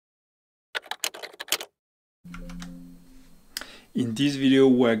In this video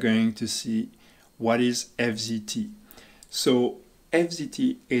we're going to see what is FZT. So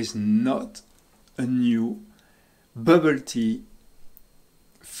FZT is not a new bubble tea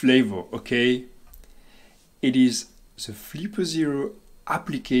flavor, okay? It is the FlipperZero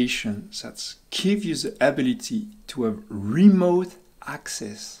application that gives you the ability to have remote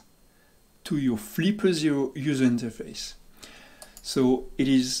access to your FlipperZero user interface. So it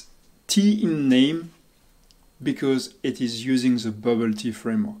is tea in name because it is using the bubble tea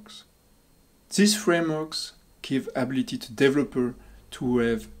frameworks. These frameworks give ability to developer to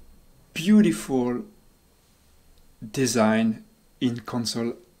have beautiful design in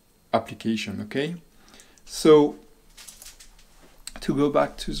console application, okay? So to go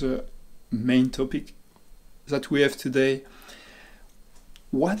back to the main topic that we have today,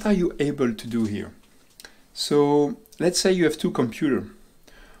 what are you able to do here? So let's say you have two computers,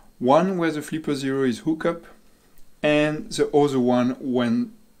 one where the FlipperZero is hooked up and the other one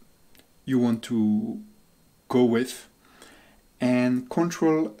when you want to go with and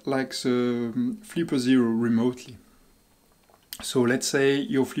control like the FlipperZero remotely. So let's say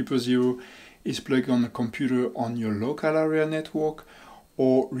your FlipperZero is plugged on a computer on your local area network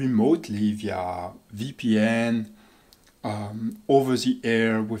or remotely via VPN, over the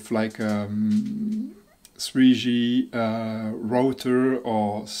air with like 3G router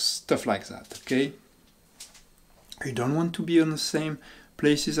or stuff like that, okay? You don't want to be on the same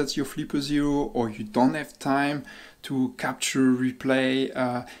places as your FlipperZero, or you don't have time to capture, replay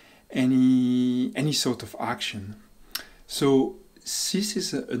any sort of action. So this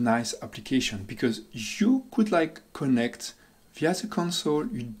is a nice application because you could like connect via the console.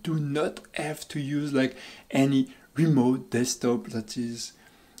 You do not have to use like any remote desktop that is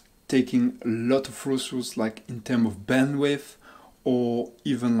taking a lot of resources like in terms of bandwidth or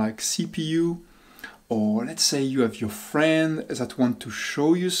even like CPU. Or let's say you have your friend that want to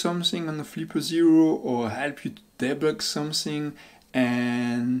show you something on the FlipperZero or help you to debug something,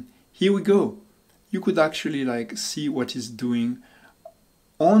 and here we go. You could actually like see what it's doing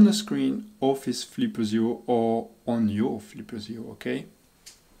on the screen of his FlipperZero or on your FlipperZero, okay?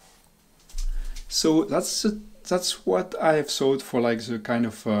 So that's what I have thought for like the kind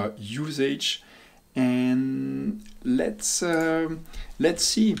of usage, and let's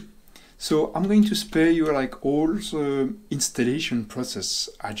see. So I'm going to spare you like all the installation process.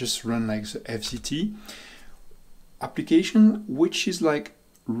 I just run like the FZT application, which is like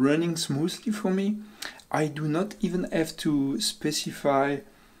running smoothly for me. I do not even have to specify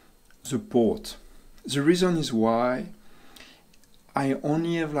the port. The reason is why I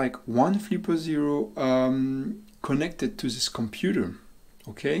only have like one FlipperZero connected to this computer,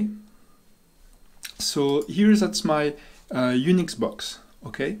 okay? So here that's my Unix box,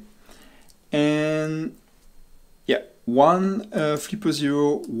 okay? And yeah, one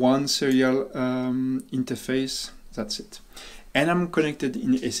FlipperZero, one serial interface, that's it. And I'm connected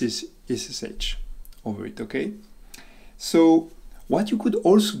in SSH over it, okay? So what you could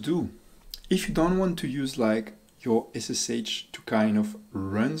also do, if you don't want to use like your SSH to kind of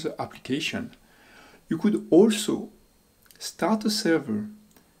run the application, you could also start a server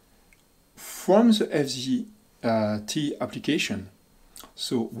from the FZT application.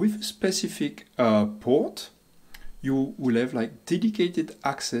 So with a specific port, you will have like dedicated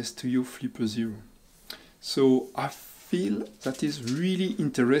access to your FlipperZero. So I feel that is really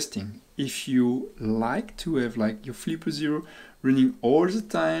interesting if you like to have like your FlipperZero running all the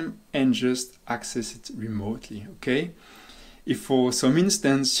time and just access it remotely, okay? If for some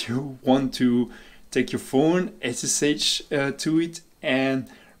instance you want to take your phone, SSH to it and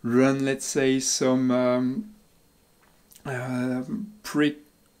run, let's say, some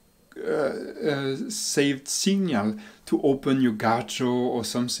saved signal to open your gadget or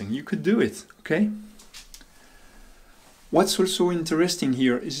something, you could do it, okay? What's also interesting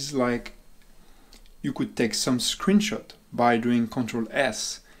here is like you could take some screenshot by doing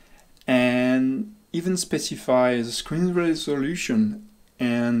Ctrl+S and even specify the screen resolution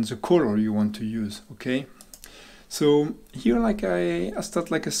and the color you want to use, okay? So here like I start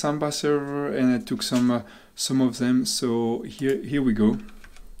like a Samba server and I took some of them. So here we go.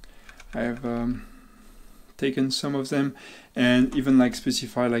 I have taken some of them and even like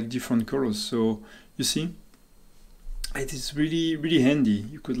specify like different colors. So you see, it is really handy.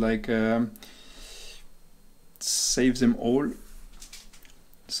 You could like save them all.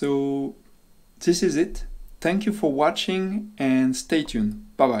 So this is it. Thank you for watching and stay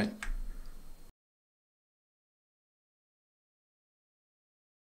tuned. Bye bye.